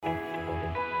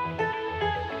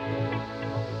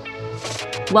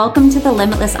Welcome to the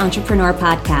Limitless Entrepreneur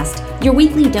Podcast, your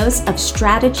weekly dose of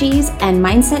strategies and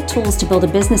mindset tools to build a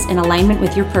business in alignment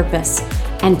with your purpose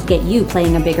and get you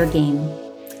playing a bigger game.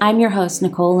 I'm your host,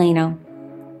 Nicole Lano.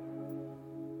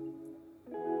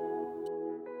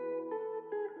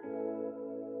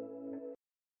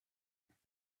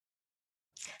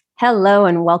 Hello,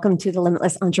 and welcome to the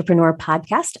Limitless Entrepreneur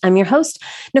Podcast. I'm your host,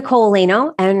 Nicole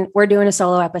Lano, and we're doing a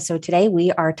solo episode today.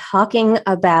 We are talking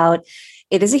about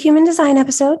it is a human design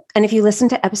episode. And if you listen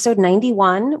to episode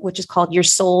 91, which is called Your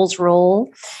Soul's Role,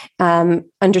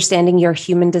 Understanding Your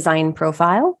Human Design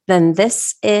Profile, then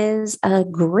this is a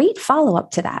great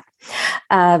follow-up to that.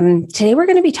 Today, we're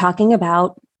going to be talking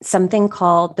about something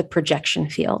called the projection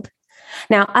field.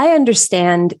 Now, I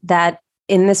understand that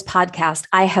in this podcast,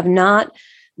 I have not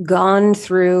gone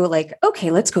through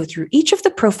let's go through each of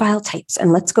the profile types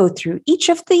and let's go through each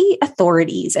of the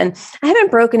authorities. And I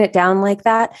haven't broken it down like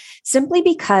that simply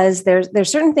because there's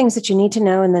certain things that you need to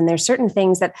know. And then there's certain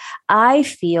things that I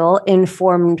feel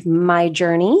informed my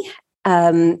journey.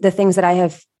 The things that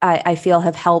I feel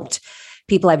have helped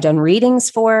people I've done readings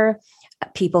for,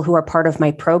 people who are part of my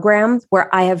program,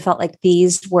 where I have felt like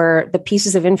these were the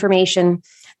pieces of information,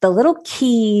 the little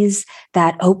keys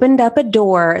that opened up a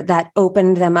door that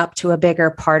opened them up to a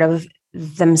bigger part of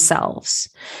themselves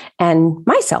and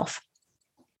myself.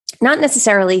 Not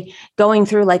necessarily going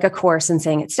through like a course and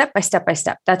saying it step by step by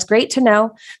step. That's great to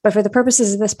know. But for the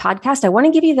purposes of this podcast, I want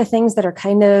to give you the things that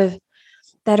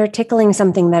are tickling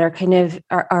something, that are kind of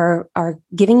are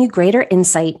giving you greater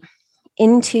insight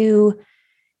into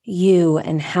you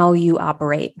and how you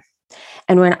operate.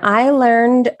 And when I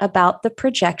learned about the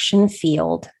projection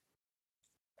field,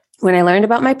 when I learned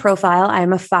about my profile,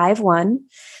 I'm a 5-1.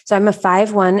 So I'm a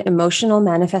 5-1 emotional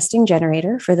manifesting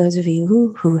generator, for those of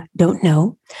you who don't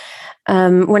know.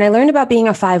 When I learned about being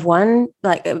a 5-1,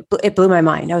 it blew my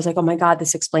mind. I was like, oh my God,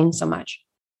 this explains so much.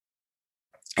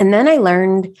 And then I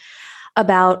learned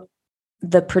about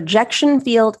the projection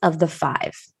field of the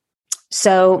 5.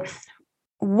 So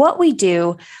what we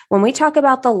do when we talk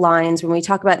about the lines, when we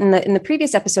talk about in the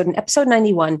previous episode, in episode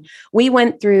 91, we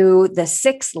went through the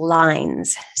 6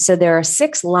 lines. So there are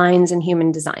 6 lines in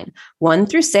human design, 1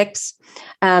 through 6.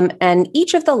 And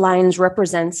each of the lines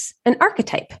represents an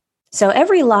archetype. So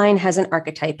every line has an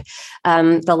archetype.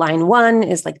 The line 1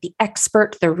 is like the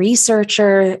expert, the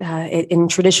researcher. In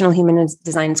traditional human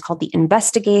design, it's called the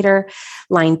investigator.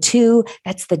 Line 2,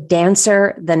 that's the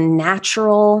dancer, the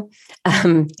natural.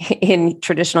 In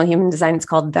traditional human design, it's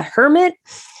called the hermit.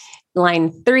 Line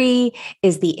 3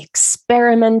 is the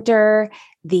experimenter,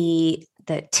 the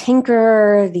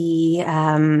tinkerer,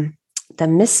 the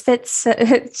misfits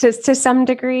to some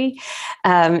degree.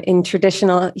 In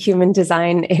traditional human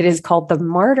design, it is called the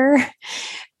martyr.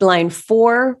 Line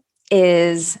 4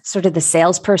 is sort of the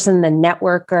salesperson, the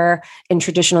networker. In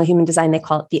traditional human design, they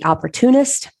call it the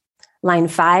opportunist. Line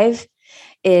 5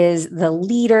 is the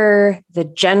leader, the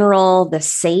general, the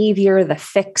savior, the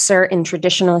fixer. In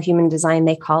traditional human design,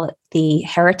 they call it the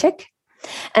heretic.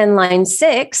 And line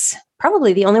 6,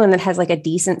 probably the only one that has like a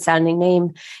decent sounding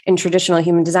name in traditional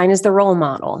human design, is the role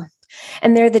model.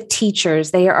 And they're the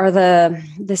teachers. They are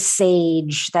the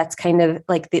sage. That's kind of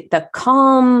like the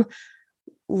calm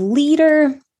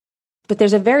leader. But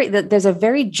there's a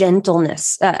very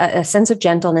gentleness, a sense of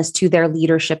gentleness to their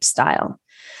leadership style.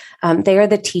 They are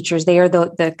the teachers. They are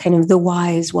the kind of the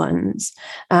wise ones,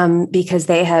 because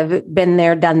they have been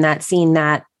there, done that, seen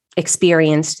that,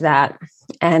 experienced that,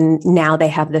 and now they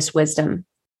have this wisdom.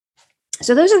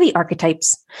 So those are the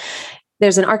archetypes.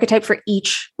 There's an archetype for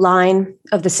each line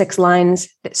of the 6 lines.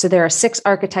 So there are 6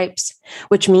 archetypes,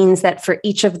 which means that for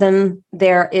each of them,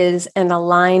 there is an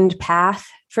aligned path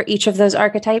for each of those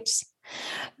archetypes.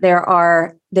 There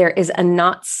is a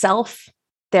not self.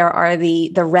 There are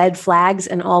the red flags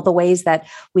and all the ways that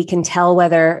we can tell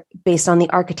whether, based on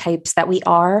the archetypes that we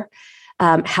are,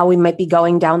 how we might be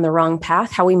going down the wrong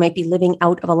path, how we might be living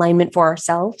out of alignment for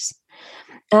ourselves.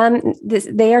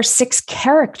 They are 6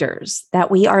 characters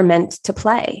that we are meant to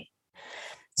play.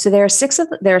 So there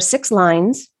are 6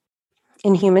 lines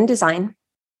in human design.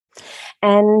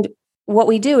 And what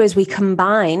we do is we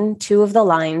combine 2 of the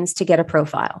lines to get a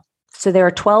profile. So there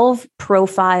are 12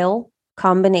 profile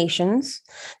combinations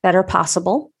that are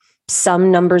possible.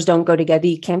 Some numbers don't go together.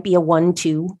 You can't be a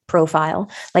 1-2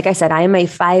 profile. Like I said, I am a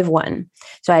 5-1.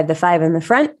 So I have the 5 in the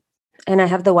front and I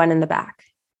have the 1 in the back.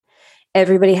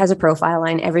 Everybody has a profile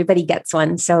line. Everybody gets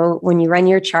one. So when you run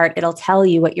your chart, it'll tell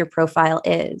you what your profile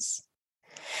is.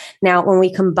 Now, when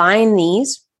we combine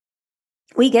these,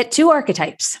 we get 2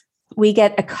 archetypes. We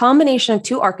get a combination of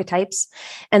 2 archetypes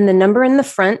and the number in the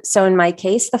front. So in my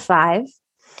case, the 5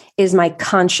 is my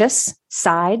conscious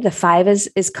side. The 5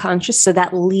 is conscious. So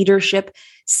that leadership,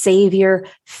 savior,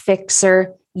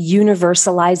 fixer,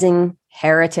 universalizing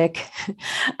heretic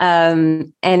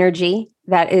energy.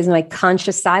 That is my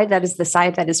conscious side. That is the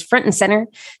side that is front and center.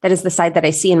 That is the side that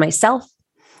I see in myself.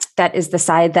 That is the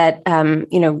side that,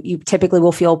 you typically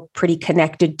will feel pretty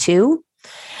connected to.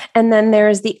 And then there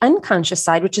is the unconscious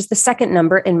side, which is the second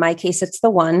number. In my case, it's the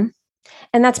 1.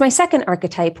 And that's my second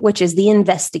archetype, which is the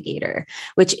investigator,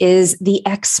 which is the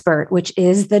expert, which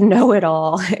is the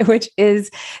know-it-all, which is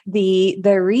the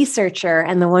researcher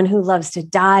and the one who loves to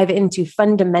dive into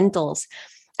fundamentals.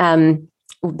 The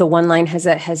 1 line has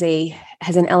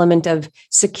an element of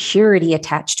security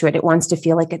attached to it. It wants to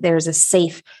feel like there's a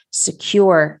safe,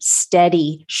 secure,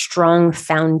 steady, strong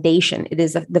foundation. It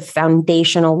is the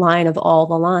foundational line of all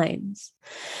the lines.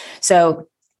 So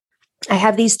I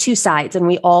have these 2 sides, and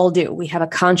we all do. We have a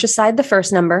conscious side, the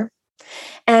first number,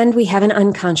 and we have an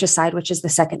unconscious side, which is the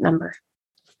second number.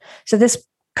 So this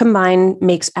combined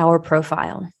makes our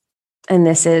profile. And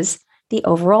this is the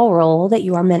overall role that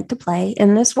you are meant to play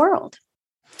in this world.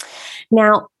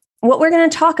 Now, what we're going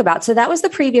to talk about, so that was the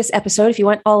previous episode. If you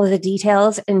want all of the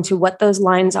details into what those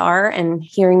lines are and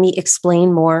hearing me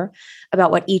explain more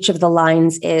about what each of the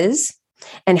lines is,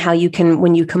 and how you can,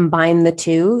 when you combine the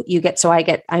 2,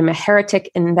 I'm a heretic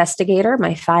investigator,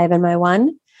 my 5 and my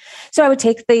 1. So I would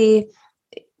take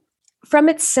from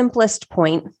its simplest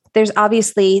point, there's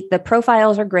obviously the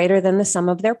profiles are greater than the sum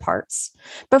of their parts.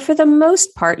 But for the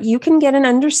most part, you can get an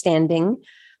understanding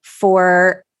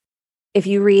for, if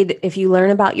you learn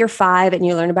about your 5 and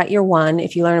you learn about your 1,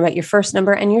 if you learn about your first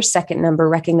number and your second number,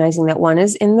 recognizing that 1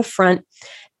 is in the front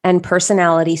and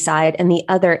personality side, and the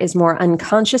other is more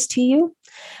unconscious to you,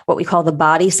 what we call the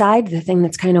body side, the thing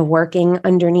that's kind of working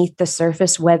underneath the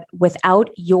surface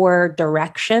without your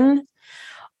direction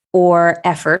or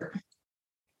effort.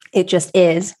 It just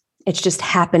is. It's just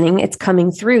happening. It's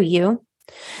coming through you.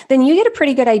 Then you get a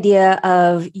pretty good idea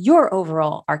of your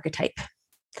overall archetype.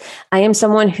 I am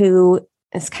someone who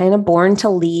is kind of born to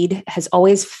lead, has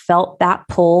always felt that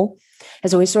pull,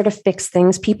 has always sort of fixed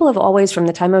things. People have always, from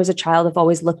the time I was a child, have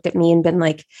always looked at me and been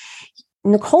like,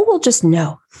 Nicole will just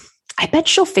know. I bet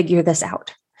she'll figure this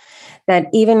out. That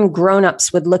even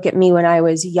grown-ups would look at me when I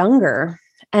was younger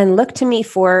and look to me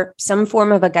for some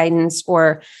form of a guidance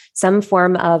or some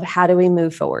form of how do we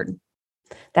move forward.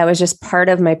 That was just part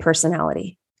of my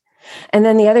personality. And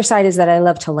then the other side is that I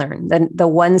love to learn. The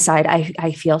 1 side,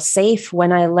 I feel safe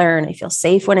when I learn. I feel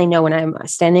safe when I know, when I'm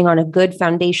standing on a good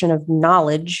foundation of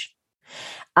knowledge,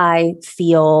 I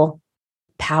feel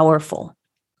powerful.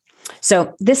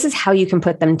 So this is how you can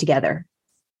put them together.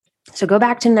 So go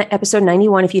back to episode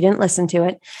 91 if you didn't listen to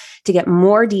it to get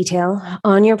more detail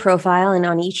on your profile and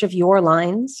on each of your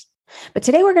lines. But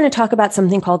today we're going to talk about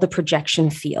something called the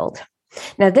projection field.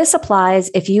 Now this applies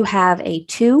if you have a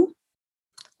 2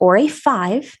 or a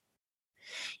 5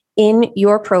 in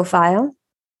your profile,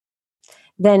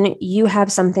 then you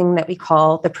have something that we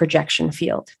call the projection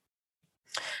field.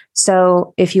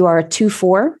 So if you are a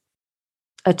 2-4,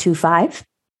 a 2-5,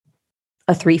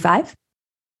 a 3-5,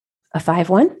 a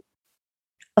 5-1,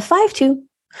 a 5-2,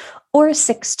 or a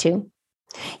 6-2,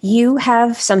 you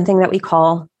have something that we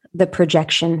call the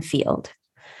projection field.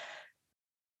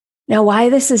 Now, why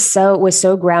this was so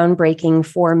groundbreaking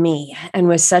for me and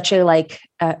was such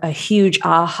a huge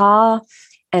aha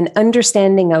and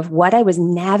understanding of what I was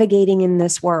navigating in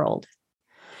this world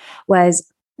was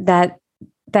that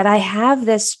I have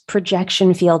this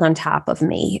projection field on top of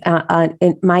me.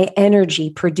 My energy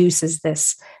produces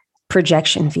this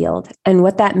projection field. And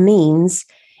what that means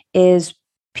is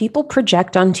people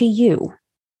project onto you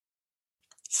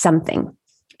something.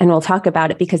 And we'll talk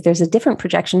about it because there's a different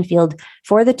projection field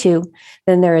for the 2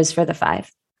 than there is for the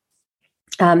 5.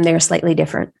 They're slightly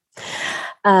different.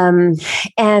 And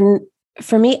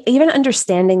for me, even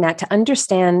understanding that, to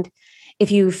understand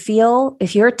if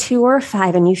you're a 2 or a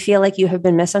 5 and you feel like you have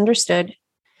been misunderstood,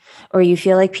 or you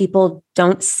feel like people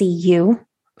don't see you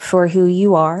for who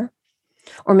you are,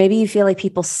 or maybe you feel like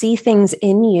people see things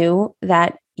in you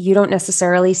that you don't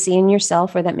necessarily see in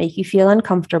yourself or that make you feel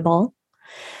uncomfortable,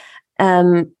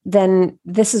 then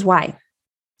this is why.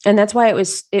 And that's why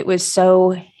it was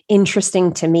so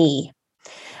interesting to me,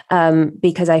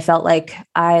 because I felt like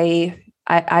I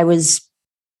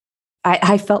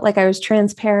felt like I was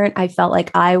transparent. I felt like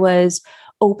I was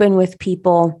open with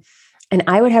people, and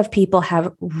I would have people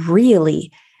have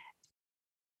really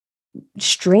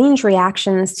strange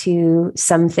reactions to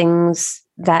some things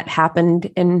that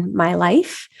happened in my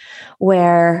life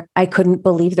where I couldn't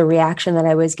believe the reaction that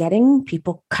I was getting.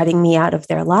 People cutting me out of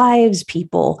their lives,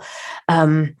 people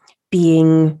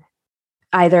being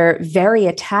either very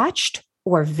attached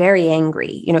or very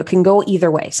angry. It can go either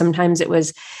way. Sometimes it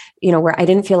was, where I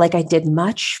didn't feel like I did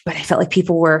much, but I felt like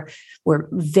people were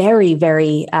very,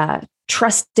 very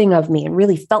trusting of me and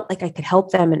really felt like I could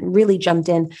help them and really jumped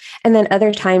in. And then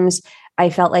other times I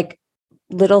felt like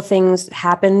little things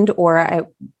happened, or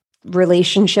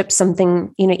relationships,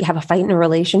 something, you have a fight in a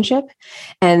relationship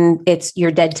and you're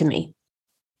dead to me.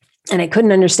 And I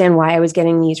couldn't understand why I was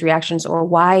getting these reactions, or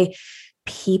why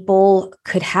people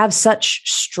could have such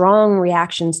strong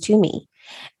reactions to me.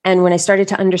 And when I started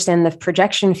to understand the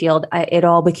projection field, it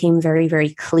all became very,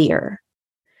 very clear.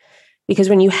 Because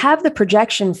when you have the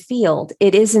projection field,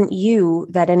 it isn't you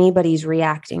that anybody's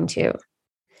reacting to.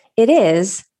 It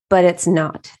is, but it's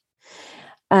not.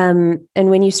 And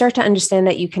when you start to understand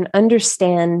that, you can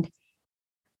understand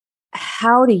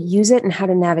how to use it and how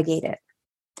to navigate it.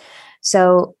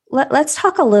 So let's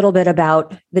talk a little bit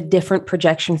about the different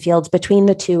projection fields between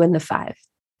the 2 and the 5.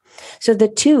 So the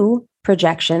 2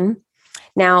 projection,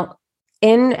 now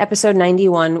in episode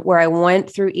 91, where I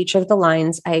went through each of the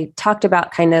lines, I talked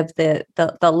about kind of the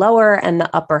lower and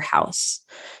the upper house.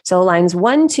 So lines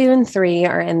 1, 2, and 3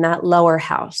 are in that lower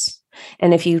house.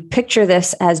 And if you picture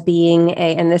this as being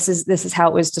and this is how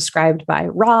it was described by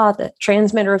Ra, the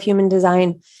transmitter of human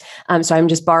design. So I'm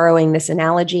just borrowing this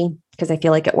analogy because I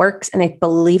feel like it works. And I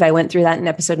believe I went through that in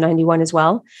episode 91 as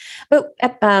well. But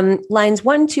lines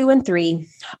 1, 2, and 3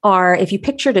 are, if you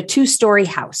pictured a 2-story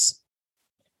house,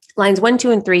 lines 1,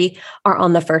 2, and 3 are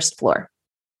on the first floor.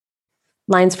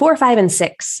 Lines 4, 5, and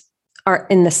 6 are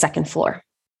in the second floor.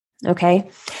 Okay.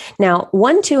 Now,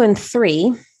 1, 2, and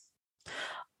 3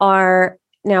 are,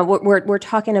 now we're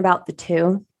talking about the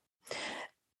 2.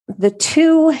 The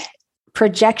 2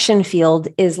 projection field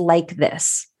is like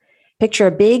this. Picture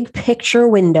a big picture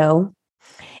window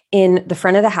in the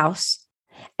front of the house,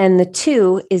 and the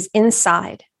 2 is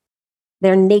inside.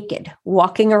 They're naked,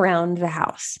 walking around the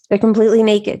house. They're completely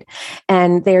naked,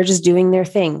 and they're just doing their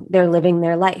thing. They're living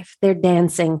their life. They're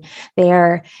dancing.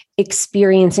 They're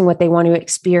experiencing what they want to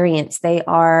experience. They're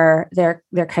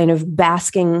kind of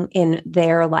basking in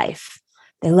their life.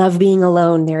 They love being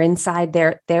alone. They're inside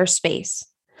their space.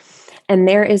 And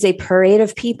there is a parade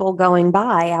of people going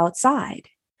by outside,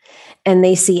 and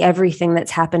they see everything that's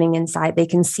happening inside. They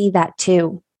can see that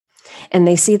too. And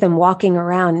they see them walking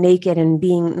around naked and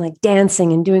being like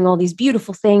dancing and doing all these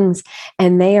beautiful things.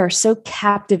 And they are so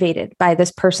captivated by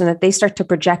this person that they start to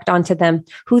project onto them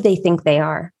who they think they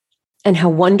are and how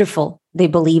wonderful they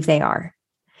believe they are.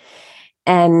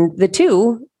 And the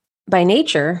 2, by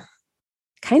nature,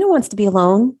 kind of wants to be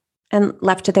alone and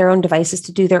left to their own devices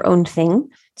to do their own thing,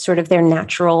 sort of their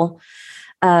natural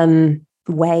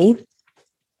way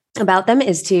about them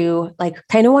is to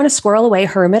kind of want to squirrel away,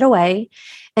 hermit away,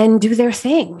 and do their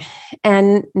thing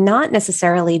and not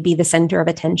necessarily be the center of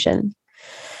attention.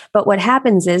 But what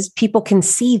happens is people can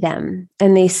see them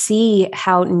and they see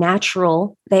how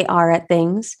natural they are at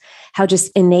things, how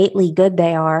just innately good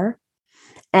they are.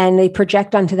 And they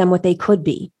project onto them what they could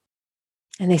be.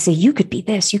 And they say, you could be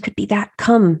this, you could be that.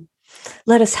 Come,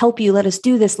 let us help you. Let us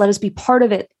do this. Let us be part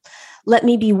of it. Let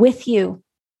me be with you.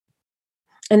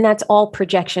 And that's all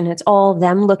projection. It's all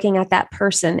them looking at that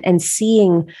person and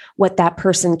seeing what that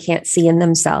person can't see in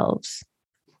themselves,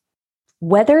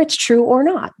 whether it's true or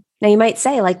not. Now you might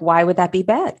say, why would that be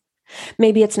bad?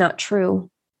 Maybe it's not true.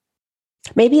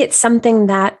 Maybe it's something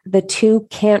that the 2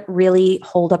 can't really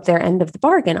hold up their end of the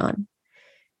bargain on.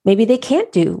 Maybe they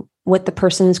can't do what the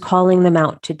person is calling them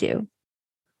out to do.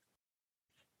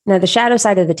 Now, the shadow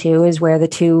side of the 2 is where the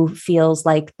 2 feels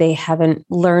like they haven't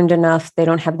learned enough. They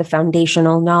don't have the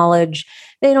foundational knowledge.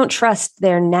 They don't trust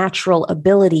their natural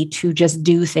ability to just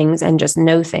do things and just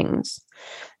know things.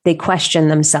 They question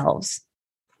themselves.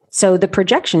 So the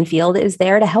projection field is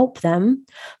there to help them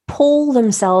pull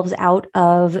themselves out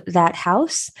of that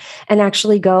house and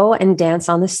actually go and dance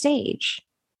on the stage.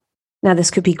 Now, this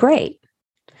could be great.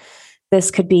 This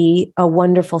could be a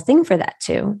wonderful thing for that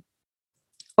 2.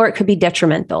 Or it could be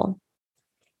detrimental.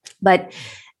 But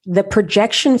the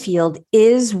projection field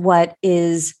is what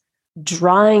is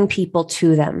drawing people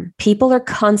to them. People are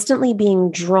constantly being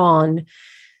drawn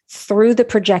through the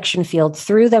projection field,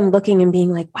 through them looking and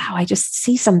being like, wow, I just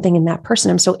see something in that person.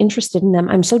 I'm so interested in them.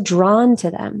 I'm so drawn to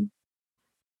them.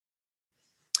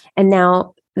 And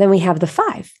now then we have the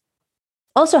 5.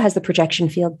 Also has the projection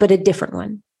field, but a different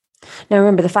one. Now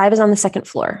remember, the 5 is on the second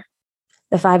floor.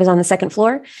 The 5 is on the second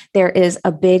floor. There is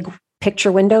a big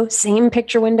picture window, same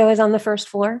picture window as on the first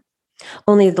floor,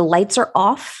 only the lights are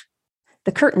off.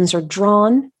 The curtains are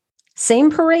drawn.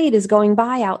 Same parade is going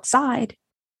by outside.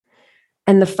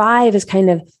 And the 5 is kind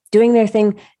of doing their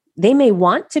thing. They may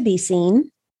want to be seen,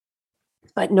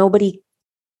 but nobody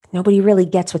really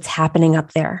gets what's happening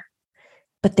up there.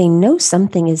 But they know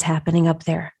something is happening up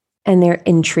there and they're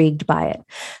intrigued by it.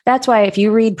 That's why if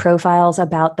you read profiles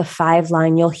about the 5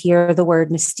 line, you'll hear the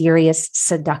word mysterious,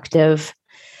 seductive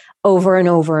over and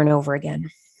over and over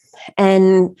again.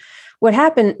 And what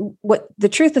the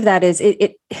truth of that is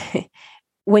it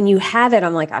when you have it,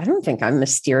 I'm like, I don't think I'm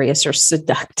mysterious or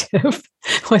seductive.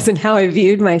 Wasn't how I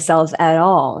viewed myself at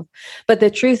all. But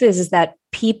the truth is that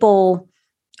people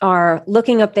are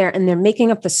looking up there and they're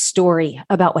making up the story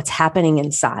about what's happening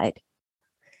inside,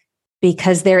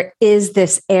 because there is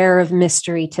this air of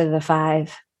mystery to the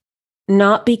 5,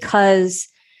 not because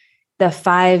the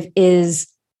 5 is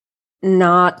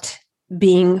not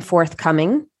being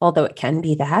forthcoming, although it can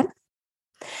be that.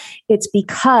 It's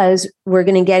because we're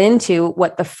going to get into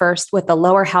what the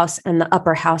lower house and the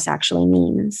upper house actually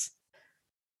means.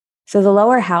 So the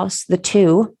lower house, the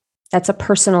 2, that's a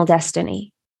personal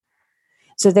destiny.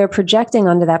 So they're projecting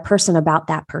onto that person about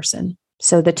that person.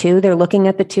 So the 2, they're looking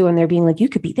at the 2 and they're being like, you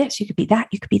could be this, you could be that,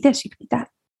 you could be this, you could be that.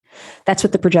 That's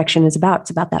what the projection is about. It's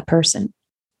about that person.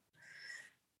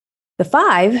 The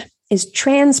 5 is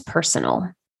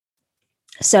transpersonal.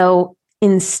 So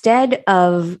instead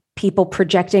of people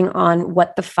projecting on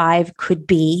what the 5 could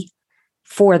be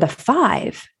for the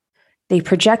 5, they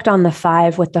project on the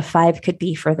 5 what the 5 could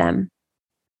be for them.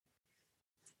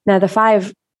 Now, the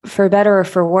 5, for better or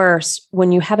for worse,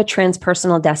 when you have a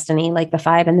transpersonal destiny, like the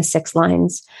 5 and the 6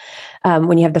 lines,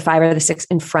 when you have the 5 or the 6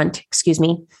 in front,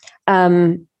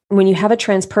 when you have a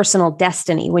transpersonal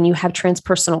destiny, when you have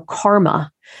transpersonal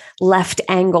karma, left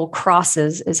angle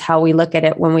crosses is how we look at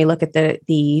it when we look at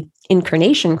the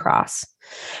incarnation cross.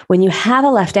 When you have a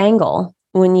left angle,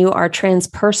 when you are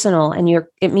transpersonal and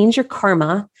it means your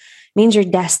karma, means your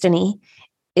destiny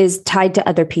is tied to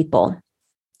other people.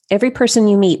 Every person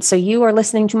you meet. So you are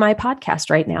listening to my podcast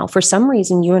right now. For some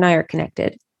reason, you and I are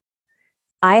connected.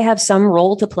 I have some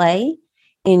role to play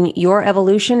in your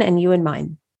evolution and you in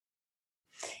mine.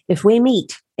 If we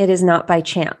meet, it is not by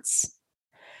chance.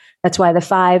 That's why the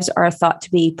 5s are thought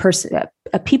to be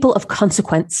a people of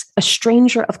consequence, a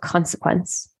stranger of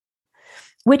consequence,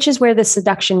 which is where the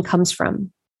seduction comes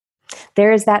from.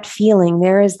 There is that feeling,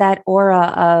 there is that aura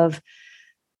of,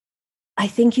 I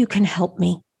think you can help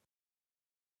me.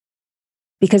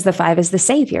 Because the 5 is the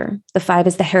savior, the 5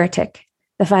 is the heretic,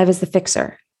 the 5 is the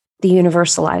fixer, the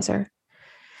universalizer.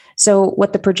 So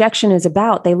what the projection is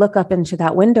about, they look up into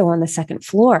that window on the 2nd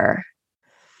floor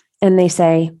and they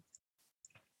say,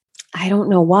 I don't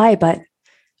know why, but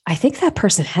I think that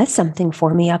person has something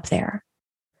for me up there.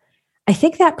 I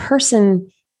think that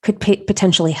person could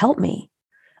potentially help me.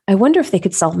 I wonder if they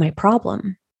could solve my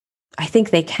problem. I think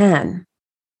they can.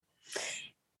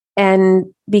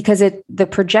 And because the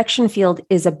projection field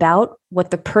is about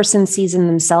what the person sees in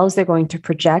themselves, they're going to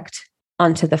project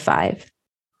onto the 5.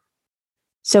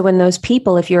 So when those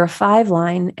people, if you're a 5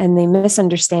 line and they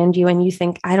misunderstand you and you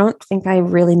think, I don't think I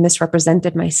really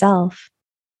misrepresented myself,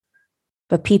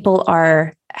 but people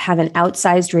have an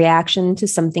outsized reaction to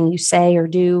something you say or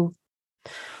do,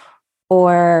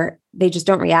 or they just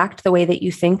don't react the way that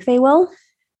you think they will,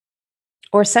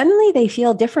 or suddenly they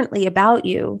feel differently about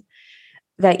you,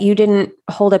 that you didn't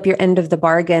hold up your end of the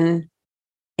bargain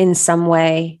in some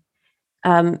way.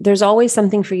 There's always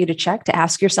something for you to check, to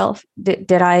ask yourself,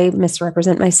 did I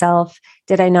misrepresent myself?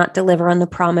 Did I not deliver on the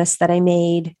promise that I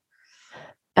made?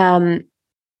 And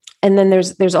then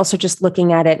there's also just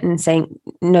looking at it and saying,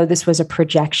 no, this was a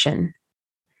projection.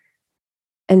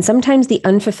 And sometimes the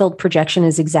unfulfilled projection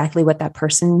is exactly what that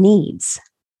person needs.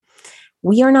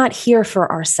 We are not here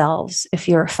for ourselves. If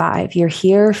you're a 5, you're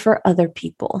here for other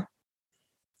people.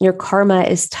 Your karma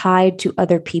is tied to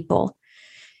other people.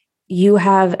 You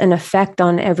have an effect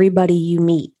on everybody you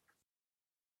meet,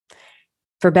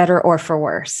 for better or for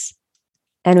worse.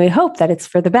 And we hope that it's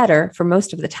for the better for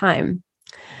most of the time.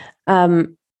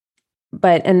 But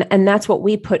that's what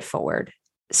we put forward.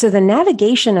 So the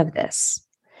navigation of this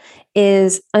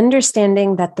is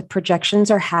understanding that the projections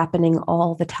are happening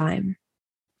all the time.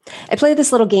 I play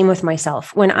this little game with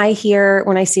myself. When I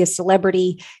see a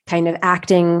celebrity kind of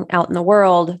acting out in the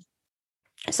world,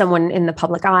 someone in the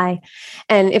public eye,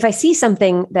 and if I see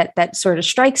something that sort of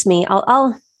strikes me,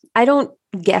 I don't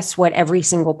guess what every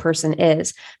single person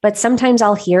is, but sometimes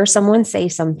I'll hear someone say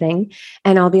something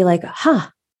and I'll be like,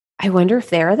 I wonder if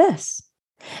they're this.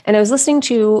 And I was listening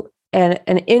to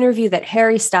an interview that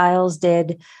Harry Styles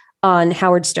did on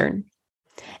Howard Stern.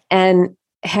 And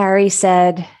Harry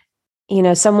said,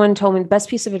 someone told me the best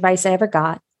piece of advice I ever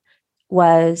got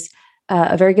was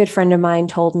a very good friend of mine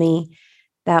told me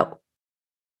that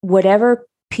whatever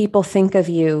people think of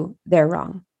you, they're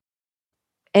wrong.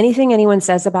 Anything anyone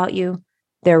says about you,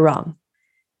 they're wrong.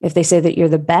 If they say that you're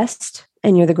the best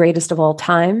and you're the greatest of all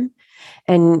time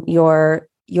and you're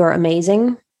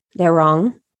amazing, they're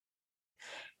wrong.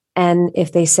 And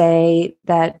if they say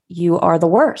that you are the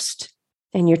worst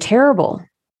and you're terrible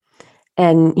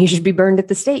and you should be burned at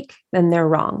the stake, then they're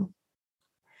wrong.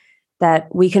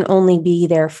 That we can only be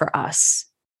there for us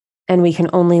and we can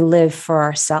only live for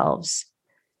ourselves.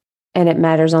 And it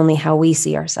matters only how we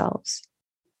see ourselves.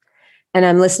 And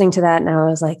I'm listening to that and I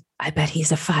was like, I bet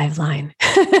he's a 5 line.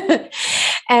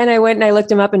 And I went and I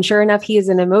looked him up, and sure enough, he is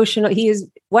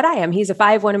what I am. He's a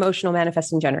 5/1 emotional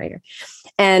manifesting generator.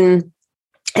 And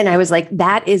I was like,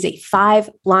 that is a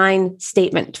 5-line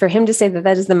statement. For him to say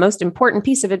that is the most important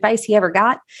piece of advice he ever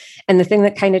got, and the thing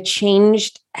that kind of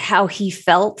changed how he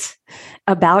felt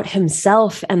about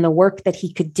himself and the work that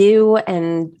he could do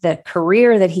and the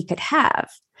career that he could have,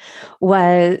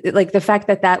 was like the fact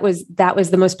that was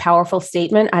the most powerful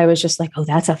statement. I was just like, oh,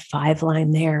 that's a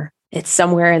 5-line there. It's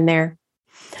somewhere in there.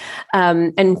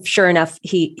 And sure enough,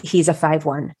 he's a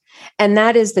 5/1. And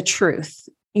that is the truth.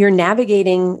 You're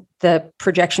navigating the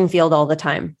projection field all the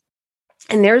time.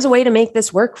 And there's a way to make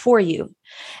this work for you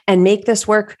and make this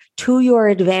work to your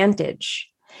advantage.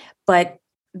 But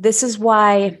this is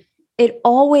why it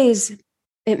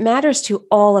matters to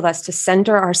all of us to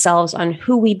center ourselves on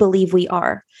who we believe we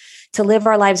are, to live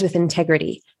our lives with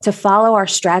integrity, to follow our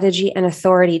strategy and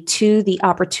authority to the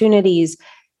opportunities,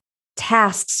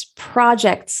 tasks,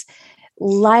 projects,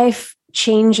 life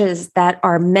changes that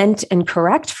are meant and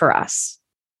correct for us.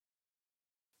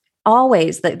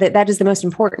 Always, that is the most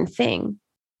important thing.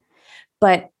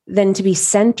 But then to be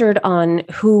centered on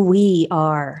who we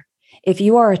are. If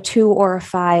you are a 2 or a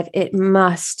 5, it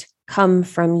must come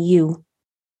from you.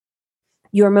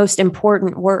 Your most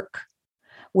important work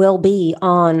will be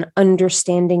on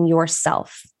understanding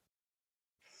yourself,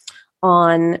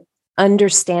 on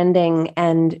understanding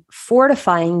and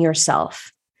fortifying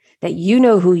yourself, that you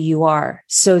know who you are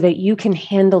so that you can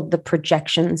handle the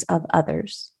projections of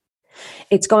others.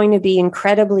 It's going to be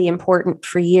incredibly important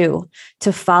for you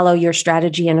to follow your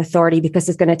strategy and authority, because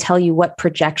it's going to tell you what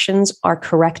projections are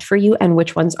correct for you and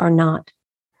which ones are not.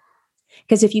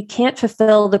 Because if you can't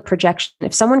fulfill the projection,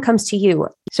 if someone comes to you,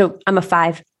 so I'm a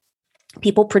 5,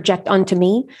 people project onto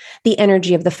me the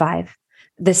energy of the 5,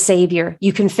 the savior.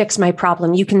 You can fix my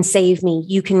problem. You can save me.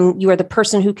 You are the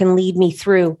person who can lead me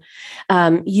through.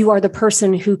 You are the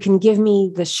person who can give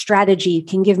me the strategy,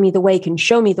 can give me the way, can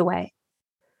show me the way.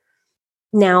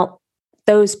 Now,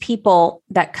 those people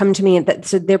that come to me,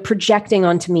 so they're projecting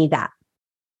onto me that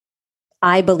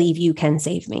I believe you can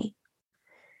save me.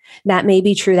 That may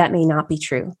be true. That may not be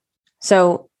true.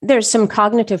 So there's some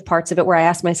cognitive parts of it where I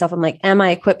ask myself, I'm like, am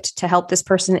I equipped to help this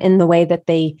person in the way that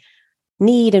they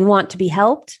need and want to be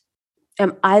helped?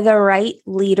 Am I the right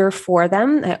leader for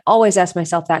them? I always ask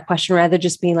myself that question rather than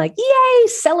just being like, yay,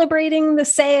 celebrating the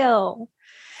sale,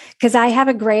 because I have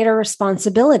a greater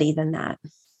responsibility than that.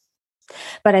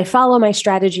 But I follow my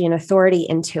strategy and authority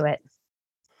into it.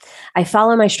 I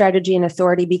follow my strategy and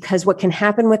authority because what can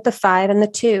happen with the 5 and the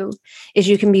 2 is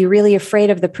you can be really afraid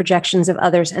of the projections of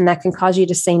others, and that can cause you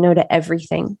to say no to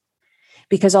everything.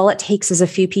 Because all it takes is a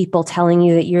few people telling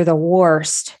you that you're the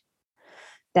worst,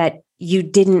 that you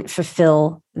didn't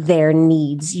fulfill their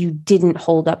needs, you didn't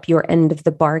hold up your end of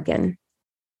the bargain.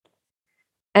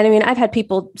 And I mean, I've had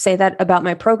people say that about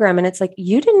my program, and it's like,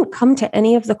 you didn't come to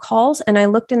any of the calls, and I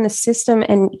looked in the system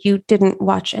and you didn't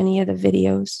watch any of the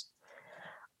videos.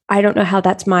 I don't know how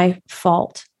that's my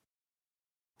fault,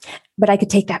 but I could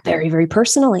take that very, very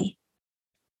personally.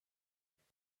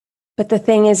 But the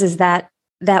thing is that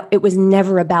it was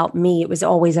never about me. It was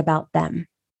always about them.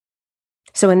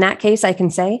 So in that case, I can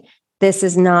say, this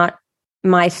is not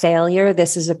my failure.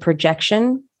 This is a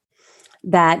projection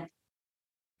that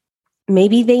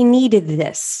maybe they needed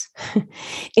this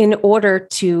in order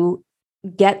to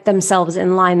get themselves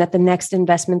in line, that the next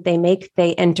investment they make,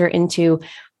 they enter into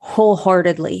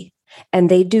wholeheartedly, and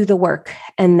they do the work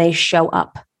and they show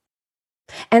up.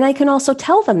 And I can also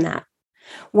tell them that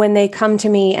when they come to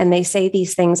me and they say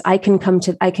these things, I can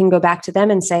go back to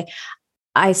them and say,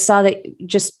 I saw that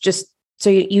just so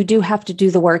you do have to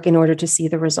do the work in order to see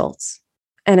the results.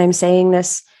 And I'm saying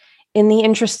this in the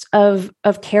interest of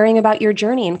caring about your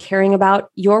journey and caring about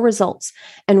your results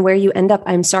and where you end up.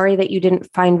 I'm sorry that you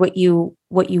didn't find what you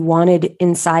wanted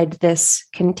inside this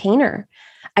container.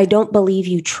 I don't believe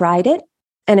you tried it.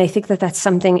 And I think that that's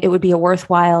something, it would be a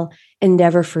worthwhile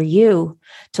endeavor for you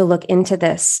to look into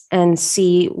this and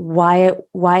see why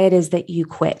it is that you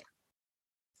quit,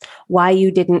 why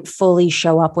you didn't fully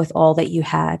show up with all that you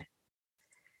had.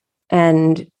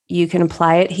 And you can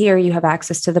apply it here. You have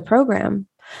access to the program.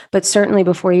 But certainly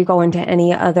before you go into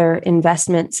any other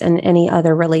investments and any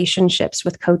other relationships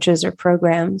with coaches or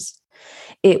programs,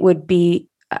 it would be,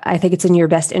 I think it's in your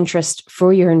best interest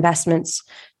for your investments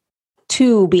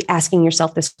to be asking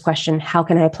yourself this question: how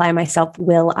can I apply myself?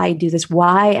 Will I do this?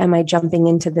 Why am I jumping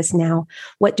into this now?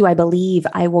 What do I believe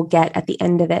I will get at the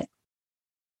end of it?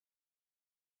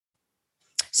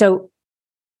 So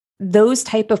those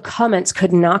type of comments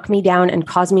could knock me down and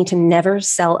cause me to never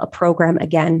sell a program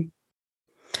again,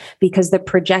 because the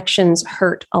projections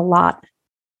hurt a lot.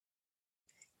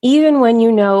 Even when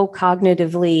you know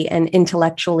cognitively and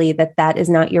intellectually that that is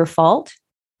not your fault,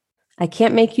 I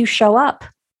can't make you show up.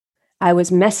 I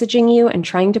was messaging you and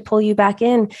trying to pull you back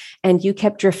in, and you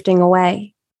kept drifting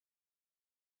away.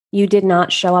 You did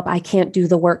not show up. I can't do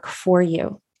the work for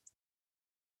you.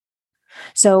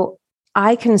 So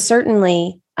I can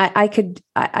certainly, I could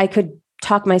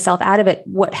talk myself out of it.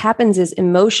 What happens is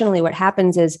emotionally,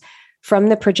 from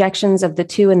the projections of the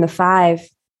 2 and the 5,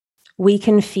 we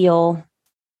can feel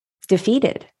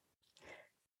defeated.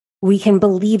 We can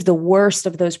believe the worst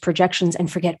of those projections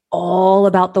and forget all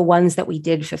about the ones that we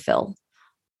did fulfill,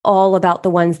 all about the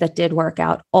ones that did work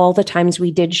out, all the times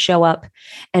we did show up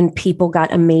and people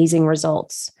got amazing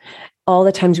results, all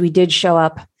the times we did show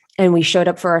up and we showed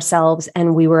up for ourselves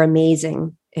and we were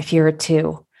amazing. If you're a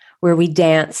 2, where we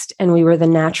danced and we were the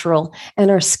natural and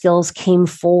our skills came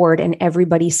forward and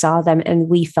everybody saw them and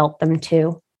we felt them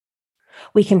too.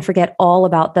 We can forget all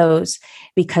about those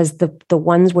because the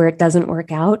ones where it doesn't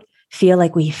work out feel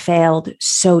like we failed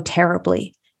so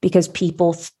terribly, because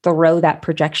people throw that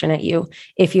projection at you.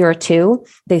 If you're a 2,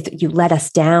 you let us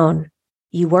down.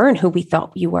 You weren't who we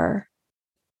thought you were.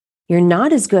 You're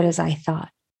not as good as I thought.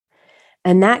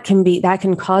 And that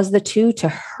can cause the 2 to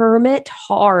hermit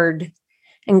hard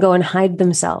and go and hide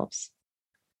themselves.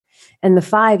 And the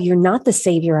 5, you're not the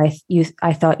savior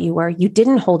I thought you were. You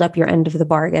didn't hold up your end of the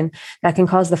bargain. That can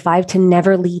cause the 5 to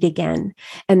never lead again.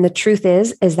 And the truth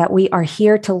is that we are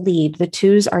here to lead. The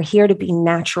 2s are here to be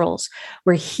naturals.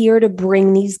 We're here to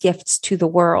bring these gifts to the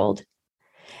world.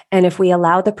 And if we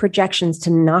allow the projections to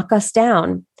knock us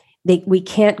down, we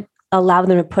can't allow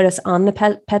them to put us on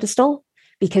the pedestal,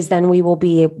 because then we will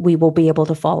be able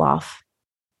to fall off.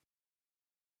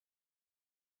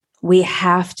 We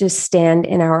have to stand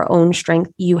in our own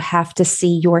strength. You have to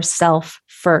see yourself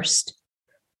first.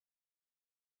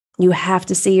 You have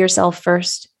to see yourself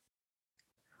first,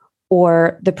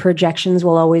 or the projections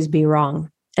will always be wrong,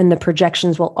 and the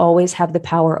projections will always have the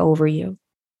power over you.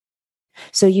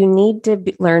 So you need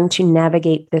to learn to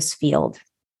navigate this field.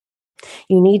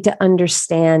 You need to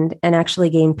understand and actually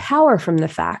gain power from the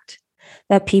fact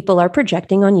that people are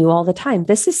projecting on you all the time.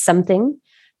 This is something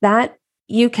that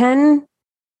you can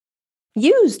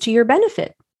use to your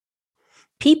benefit.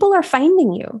 People are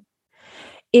finding you.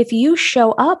 If you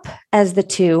show up as the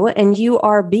 2 and you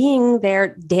are being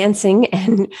there dancing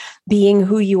and being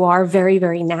who you are very,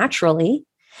 very naturally,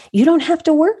 you don't have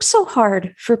to work so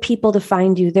hard for people to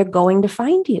find you. They're going to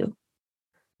find you.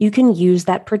 You can use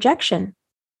that projection.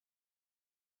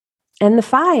 And the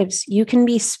 5s, you can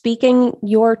be speaking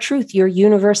your truth, your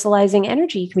universalizing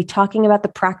energy. You can be talking about the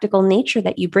practical nature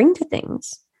that you bring to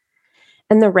things.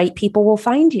 And the right people will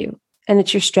find you. And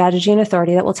it's your strategy and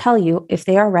authority that will tell you if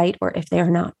they are right or if they are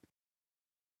not.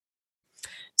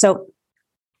 So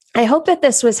I hope that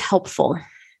this was helpful.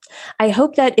 I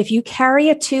hope that if you carry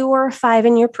a 2 or a 5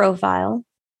 in your profile,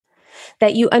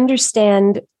 that you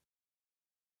understand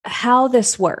how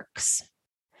this works,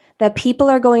 that people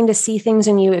are going to see things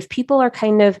in you. If people are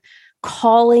kind of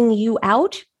calling you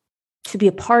out to be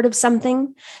a part of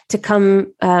something, to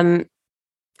come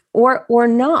or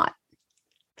not,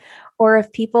 or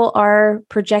if people are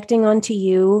projecting onto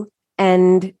you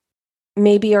and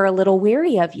maybe are a little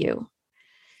weary of you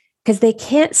because they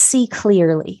can't see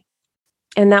clearly,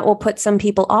 and that will put some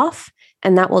people off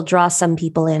and that will draw some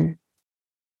people in.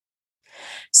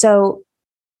 So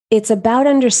it's about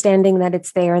understanding that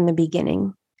it's there in the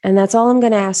beginning. And that's all I'm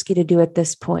going to ask you to do at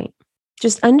this point.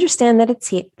 Just understand that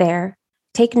it's there.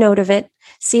 Take note of it.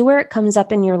 See where it comes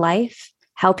up in your life,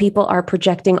 how people are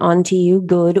projecting onto you,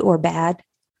 good or bad.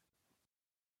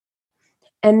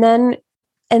 And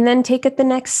then take it the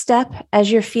next step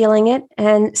as you're feeling it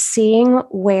and seeing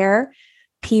where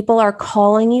people are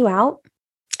calling you out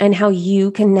and how you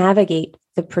can navigate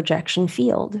the projection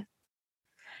field.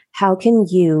 How can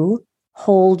you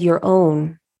hold your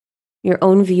own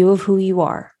view of who you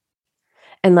are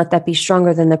and let that be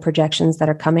stronger than the projections that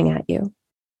are coming at you?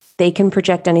 They can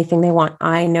project anything they want.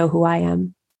 I know who I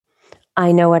am.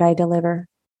 I know what I deliver.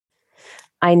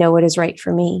 I know what is right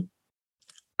for me.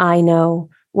 I know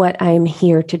what I'm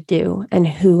here to do and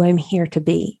who I'm here to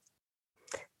be.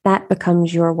 that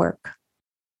becomes your work.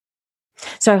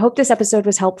 So I hope this episode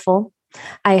was helpful.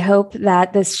 I hope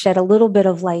that this shed a little bit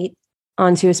of light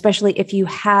onto, especially if you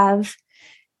have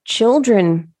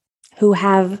children who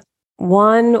have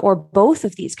one or both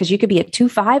of these, because you could be a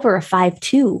 2-5 or a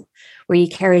 5-2, where you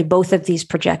carry both of these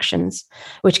projections,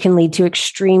 which can lead to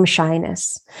extreme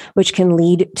shyness, which can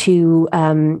lead to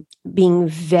being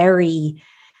very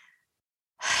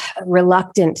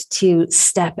reluctant to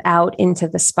step out into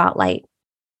the spotlight.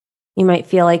 You might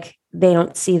feel like they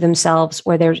don't see themselves,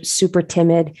 or they're super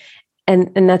timid,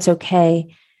 and that's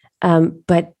okay.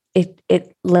 But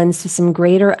it lends to some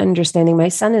greater understanding. My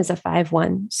son is a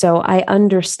 5-1, so I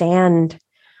understand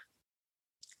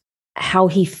how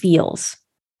he feels,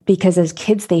 because as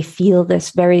kids, they feel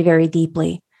this very, very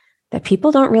deeply, that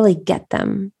people don't really get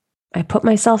them. I put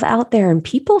myself out there and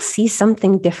people see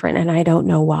something different, and I don't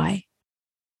know why.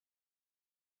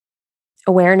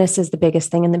 Awareness is the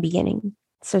biggest thing in the beginning.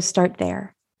 So start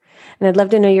there. And I'd love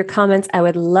to know your comments. I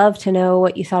would love to know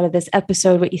what you thought of this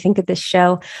episode, what you think of this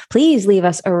show. Please leave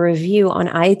us a review on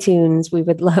iTunes. We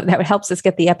would love that. It helps us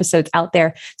get the episodes out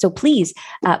there. So please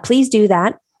do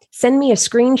that. Send me a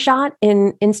screenshot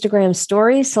in Instagram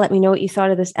stories to let me know what you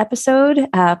thought of this episode.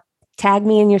 Tag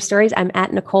me in your stories. I'm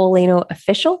at Nicole Laino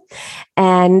Official.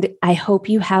 And I hope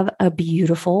you have a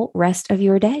beautiful rest of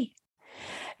your day.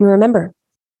 And remember,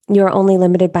 you're only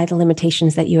limited by the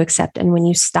limitations that you accept. And when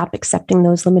you stop accepting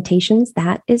those limitations,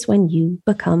 that is when you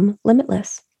become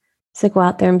limitless. So go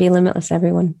out there and be limitless,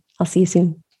 everyone. I'll see you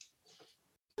soon.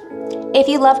 If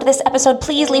you loved this episode,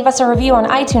 please leave us a review on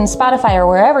iTunes, Spotify, or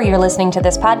wherever you're listening to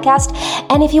this podcast.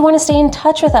 And if you want to stay in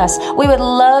touch with us, we would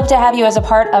love to have you as a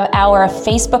part of our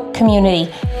Facebook community,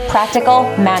 Practical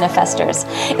Manifestors.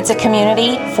 It's a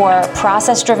community for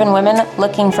process-driven women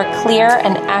looking for clear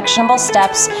and actionable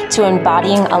steps to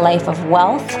embodying a life of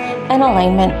wealth and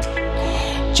alignment.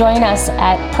 Join us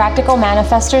at Practical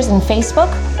Manifestors in Facebook,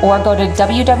 or go to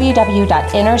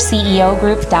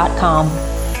www.innerceogroup.com.